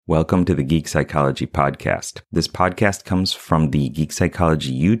Welcome to the Geek Psychology Podcast. This podcast comes from the Geek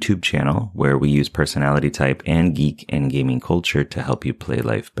Psychology YouTube channel, where we use personality type and geek and gaming culture to help you play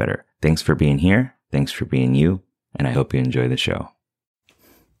life better. Thanks for being here, thanks for being you, and I hope you enjoy the show.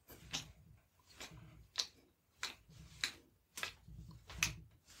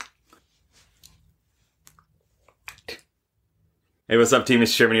 Hey, what's up, team?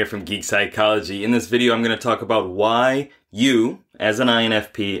 It's Sherman here from Geek Psychology. In this video, I'm going to talk about why you, as an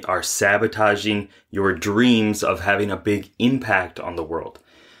INFP, are sabotaging your dreams of having a big impact on the world.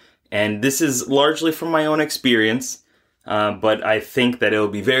 And this is largely from my own experience, but I think that it'll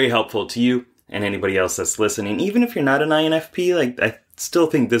be very helpful to you and anybody else that's listening. Even if you're not an INFP, I still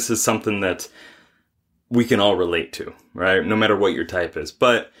think this is something that we can all relate to, right? No matter what your type is.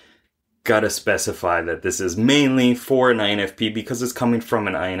 But gotta specify that this is mainly for an INFP because it's coming from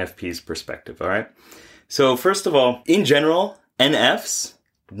an INFP's perspective, all right? So first of all, in general, NFs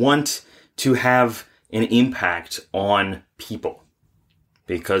want to have an impact on people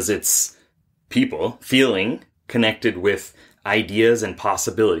because it's people feeling connected with ideas and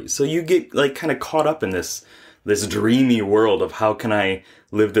possibilities. So you get kind of caught up in this dreamy world of how can I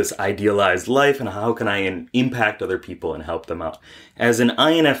live this idealized life and how can I impact other people and help them out. As an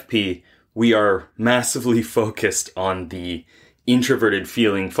INFP, we are massively focused on the introverted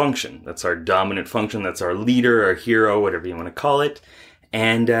feeling function. That's our dominant function. That's our leader, our hero, whatever you want to call it.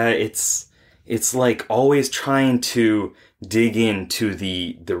 And it's like always trying to dig into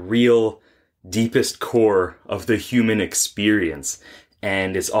the real deepest core of the human experience.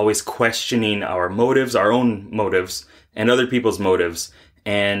 And it's always questioning our motives, our own motives, and other people's motives,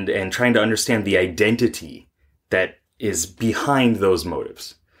 and trying to understand the identity that is behind those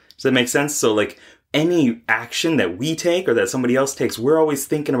motives. Does that make sense? So any action that we take or that somebody else takes, we're always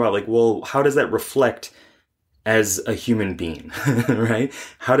thinking about well, how does that reflect as a human being, right?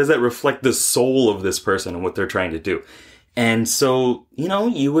 How does that reflect the soul of this person and what they're trying to do? And so,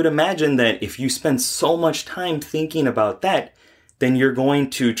 you would imagine that if you spend so much time thinking about that, then you're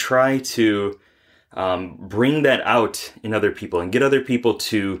going to try to bring that out in other people and get other people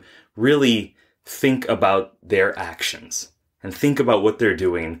to really think about their actions and think about what they're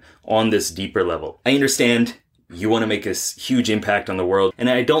doing on this deeper level. I understand you want to make a huge impact on the world, and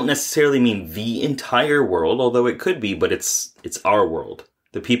I don't necessarily mean the entire world, although it could be, but it's our world.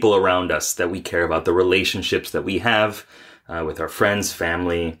 The people around us that we care about, the relationships that we have with our friends,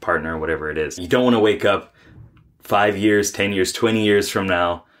 family, partner, whatever it is. You don't want to wake up 5 years, 10 years, 20 years from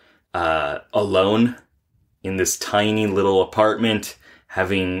now alone in this tiny little apartment,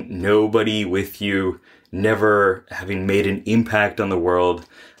 having nobody with you, never having made an impact on the world,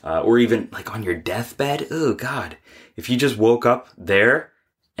 or even on your deathbed. Oh God, if you just woke up there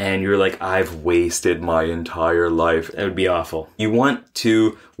and you're like, I've wasted my entire life, that would be awful. You want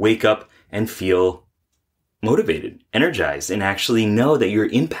to wake up and feel motivated, energized, and actually know that you're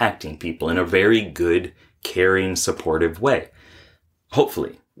impacting people in a very good, caring, supportive way.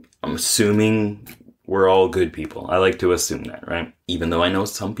 Hopefully. I'm assuming we're all good people. I like to assume that, right? Even though I know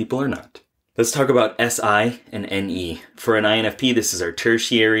some people are not. Let's talk about SI and NE. For an INFP, this is our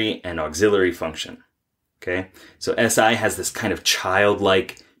tertiary and auxiliary function. Okay? So SI has this kind of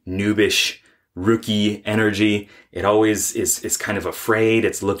childlike, noobish, rookie energy. It always is kind of afraid.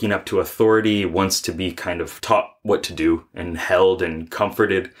 It's looking up to authority, wants to be kind of taught what to do and held and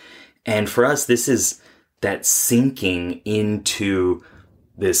comforted. And for us, this is that sinking into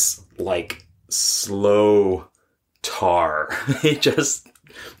this slow tar. It just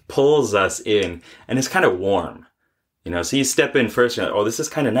pulls us in, and it's kind of warm, so you step in first, you're like, oh, this is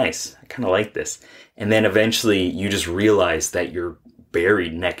kind of nice. I kind of like this. And then eventually you just realize that you're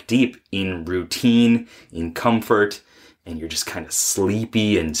buried neck deep in routine, in comfort, and you're just kind of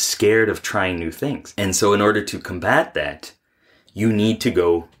sleepy and scared of trying new things. And so in order to combat that, you need to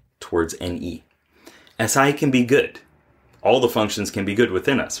go towards NE. SI can be good. All the functions can be good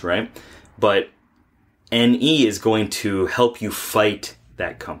within us, right? But NE is going to help you fight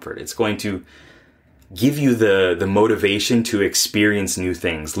that comfort. It's going to give you the motivation to experience new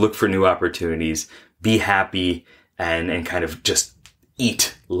things, look for new opportunities, be happy, and kind of just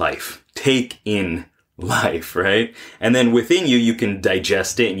eat life, take in life, right? And then within you, you can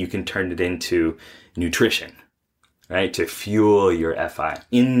digest it and you can turn it into nutrition, right? To fuel your FI.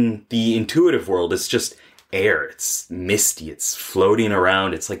 In the intuitive world, it's just air. It's misty. It's floating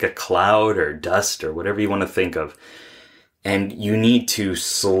around. It's like a cloud or dust or whatever you want to think of. And you need to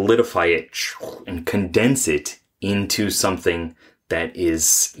solidify it and condense it into something that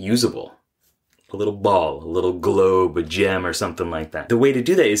is usable. A little ball, a little globe, a gem, or something like that. The way to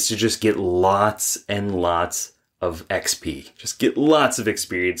do that is to just get lots and lots of XP. Just get lots of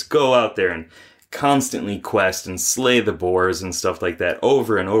experience. Go out there and constantly quest and slay the boars and stuff like that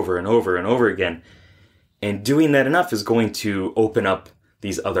over and over and over and over again. And doing that enough is going to open up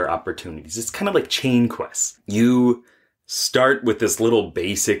these other opportunities. It's kind of like chain quests. You start with this little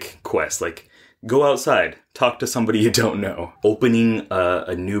basic quest, like go outside, talk to somebody you don't know, opening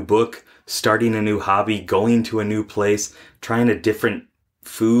a new book, starting a new hobby, going to a new place, trying a different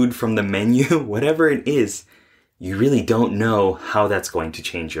food from the menu, whatever it is, you really don't know how that's going to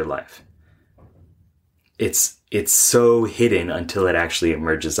change your life. It's so hidden until it actually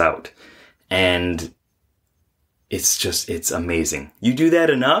emerges out. And it's amazing. You do that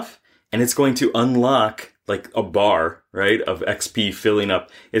enough, and it's going to unlock like a bar, right, of XP filling up.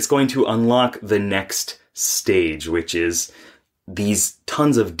 It's going to unlock the next stage, which is these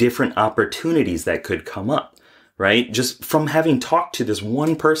tons of different opportunities that could come up, right? Just from having talked to this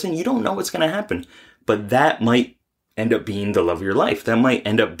one person, you don't know what's going to happen. But that might end up being the love of your life. That might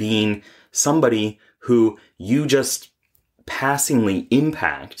end up being somebody who you just passingly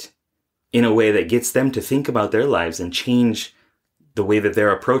impact in a way that gets them to think about their lives and change the way that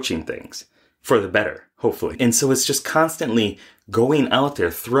they're approaching things for the better, hopefully. And so it's just constantly going out there,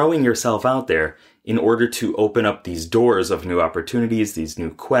 throwing yourself out there in order to open up these doors of new opportunities, these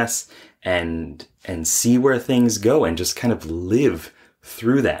new quests, and see where things go and just kind of live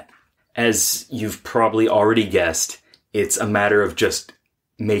through that. As you've probably already guessed, it's a matter of just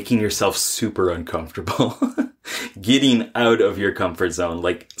making yourself super uncomfortable. Getting out of your comfort zone,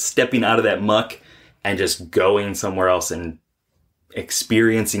 like stepping out of that muck and just going somewhere else and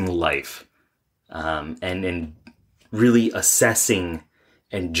experiencing life. And really assessing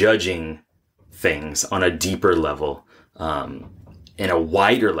and judging things on a deeper level, in a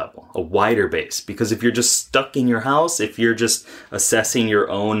wider base. Because if you're just stuck in your house, if you're just assessing your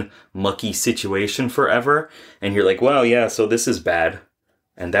own mucky situation forever, and you're like, well, yeah, so this is bad,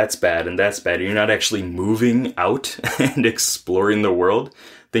 and that's bad, and that's bad, and you're not actually moving out and exploring the world,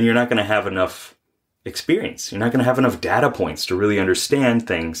 then you're not going to have enough experience. You're not going to have enough data points to really understand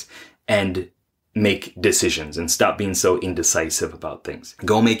things and make decisions and stop being so indecisive about things.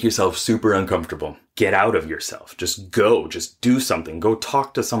 Go make yourself super uncomfortable. Get out of yourself. Just go. Just do something. Go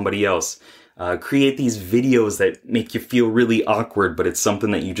talk to somebody else. Create these videos that make you feel really awkward, but it's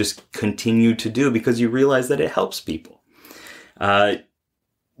something that you just continue to do because you realize that it helps people.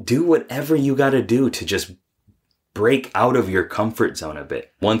 Do whatever you got to do to just break out of your comfort zone a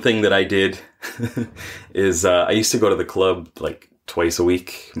bit. One thing that I did is I used to go to the club like twice a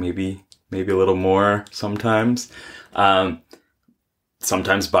week, maybe a little more sometimes.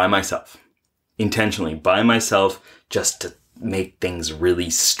 Sometimes by myself. Intentionally by myself, just to make things really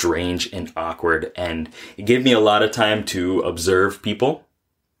strange and awkward. And it gave me a lot of time to observe people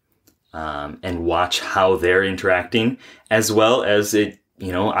and watch how they're interacting, as well as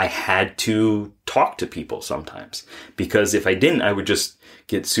I had to talk to people sometimes, because if I didn't, I would just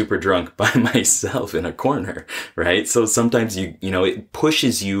get super drunk by myself in a corner, right? So sometimes it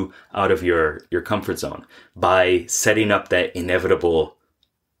pushes you out of your comfort zone by setting up that inevitable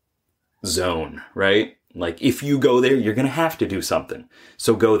zone, right? Like if you go there, you're going to have to do something.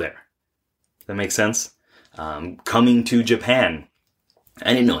 So go there. That makes sense? Coming to Japan.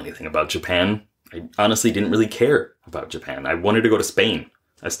 I didn't know anything about Japan. I honestly didn't really care about Japan. I wanted to go to Spain.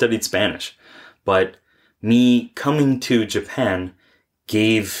 I studied Spanish. But me coming to Japan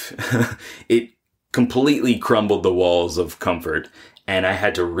it completely crumbled the walls of comfort. And I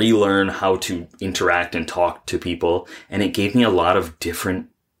had to relearn how to interact and talk to people. And it gave me a lot of different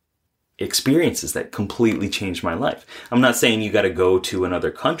experiences that completely changed my life. I'm not saying you got to go to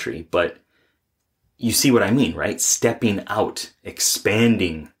another country, but you see what I mean, right? Stepping out,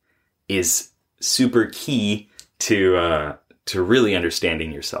 expanding is super key to really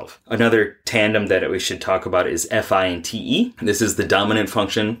understanding yourself. Another tandem that we should talk about is FI and TE. This is the dominant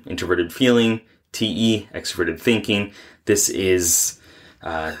function, introverted feeling, TE, extroverted thinking. This is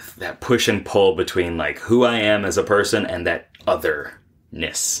that push and pull between like who I am as a person and that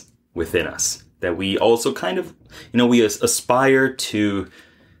otherness within us that we also kind of, we aspire to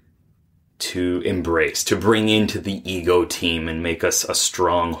embrace, to bring into the ego team and make us a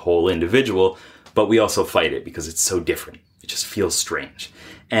strong whole individual, but we also fight it because it's so different. It just feels strange.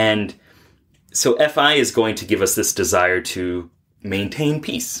 And so FI is going to give us this desire to maintain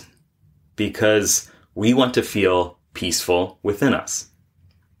peace because we want to feel peaceful within us.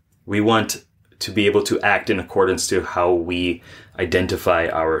 We want to be able to act in accordance to how we identify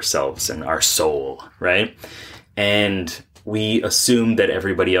ourselves and our soul, right? And we assume that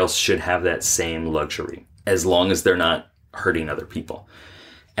everybody else should have that same luxury as long as they're not hurting other people.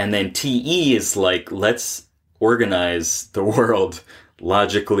 And then TE is like, let's organize the world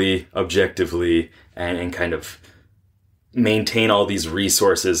logically, objectively, and kind of maintain all these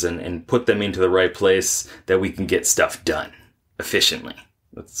resources and put them into the right place that we can get stuff done efficiently.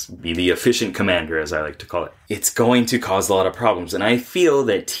 Let's be the efficient commander, as I like to call it. It's going to cause a lot of problems. And I feel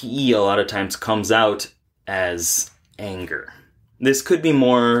that TE a lot of times comes out as anger. This could be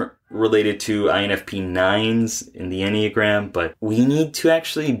more related to INFP 9s in the Enneagram, but we need to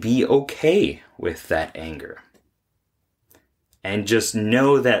actually be okay with that anger. And just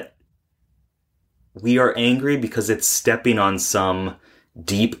know that we are angry because it's stepping on some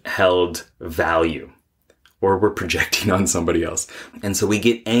deep-held value, or we're projecting on somebody else. And so we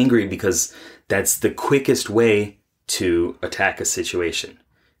get angry because that's the quickest way to attack a situation,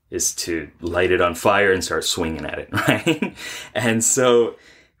 is to light it on fire and start swinging at it, right? And so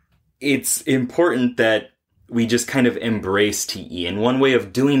it's important that we just kind of embrace TE. And one way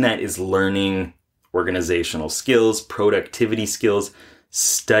of doing that is learning organizational skills, productivity skills,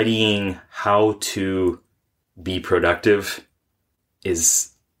 studying how to be productive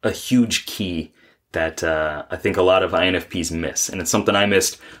is a huge key that I think a lot of INFPs miss. And it's something I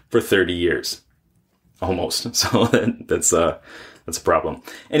missed for 30 years, almost. So that's a problem.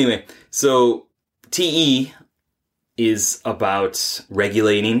 Anyway, so TE is about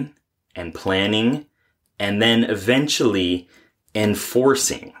regulating and planning and then eventually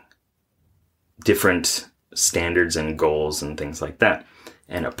enforcing different standards and goals and things like that,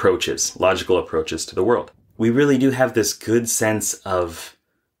 and approaches, logical approaches to the world. We really do have this good sense of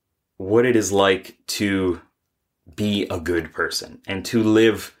what it is like to be a good person and to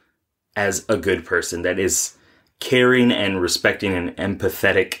live as a good person that is caring and respecting and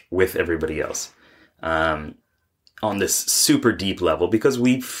empathetic with everybody else on this super deep level, because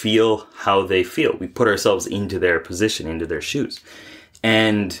we feel how they feel. We put ourselves into their position, into their shoes.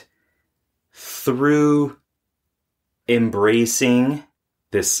 And through embracing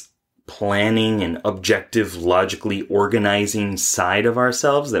this planning and objective, logically organizing side of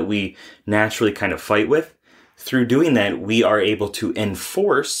ourselves that we naturally kind of fight with, through doing that, we are able to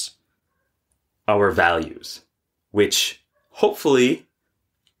enforce our values, which hopefully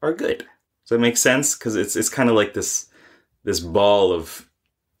are good. Does that make sense? Because it's kind of like this ball of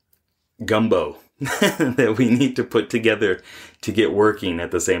gumbo that we need to put together to get working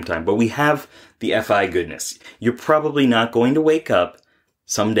at the same time. But we have the FI goodness. You're probably not going to wake up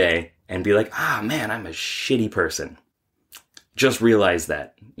someday and be like, man, I'm a shitty person. Just realize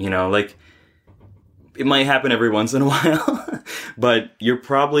that, like it might happen every once in a while, but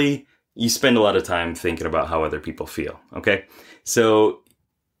you spend a lot of time thinking about how other people feel. Okay. So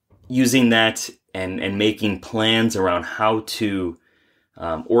using that and making plans around how to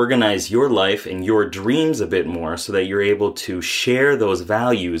organize your life and your dreams a bit more so that you're able to share those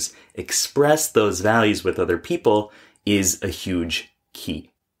values, express those values with other people is a huge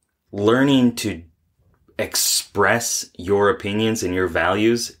key. Learning to express your opinions and your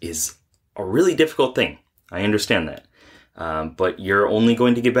values is a really difficult thing. I understand that. But you're only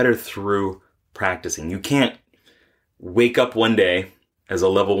going to get better through practicing. You can't wake up one day as a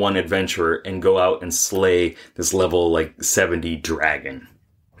level 1 adventurer and go out and slay this level 70 dragon.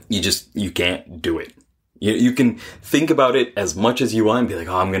 You can't do it. You can think about it as much as you want and be like,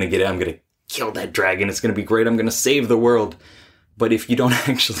 I'm going to get it. I'm going to kill that dragon. It's going to be great. I'm going to save the world. But if you don't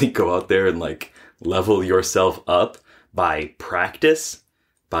actually go out there and level yourself up by practice,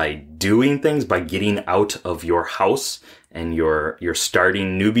 by doing things, by getting out of your house and your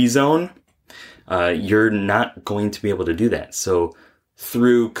starting newbie zone, you're not going to be able to do that. So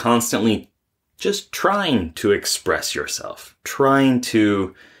through constantly just trying to express yourself, trying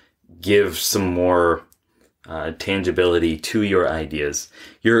to give some more tangibility to your ideas,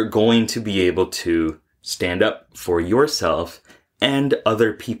 you're going to be able to stand up for yourself and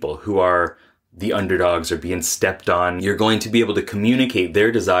other people who are the underdogs or being stepped on. You're going to be able to communicate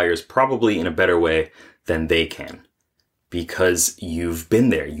their desires probably in a better way than they can, because you've been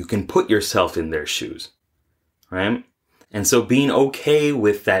there. You can put yourself in their shoes, right? And so being okay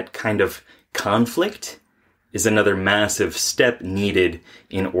with that kind of conflict is another massive step needed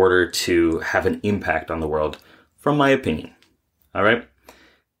in order to have an impact on the world, from my opinion. All right?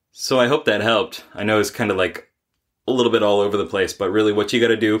 So I hope that helped. I know it's kind of a little bit all over the place, but really what you got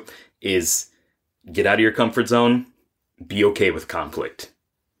to do is get out of your comfort zone, be okay with conflict.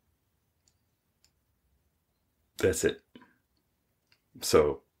 That's it.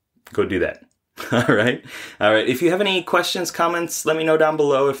 So go do that. All right. If you have any questions, comments, let me know down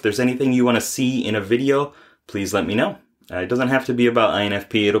below. If there's anything you want to see in a video, please let me know. It doesn't have to be about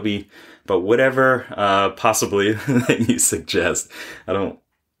INFP. It'll be about whatever, possibly that you suggest. I don't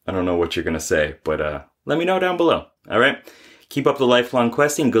know what you're going to say, but, Let me know down below. All right? Keep up the lifelong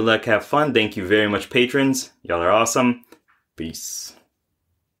questing. Good luck. Have fun. Thank you very much, patrons. Y'all are awesome. Peace.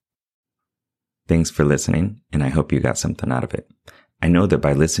 Thanks for listening, and I hope you got something out of it. I know that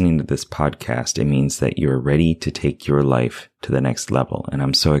by listening to this podcast, it means that you're ready to take your life to the next level, and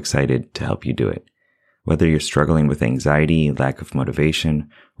I'm so excited to help you do it. Whether you're struggling with anxiety, lack of motivation,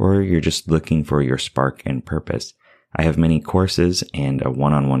 or you're just looking for your spark and purpose, I have many courses and a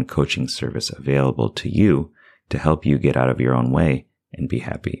one-on-one coaching service available to you to help you get out of your own way and be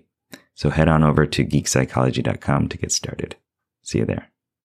happy. So head on over to geekpsychology.com to get started. See you there.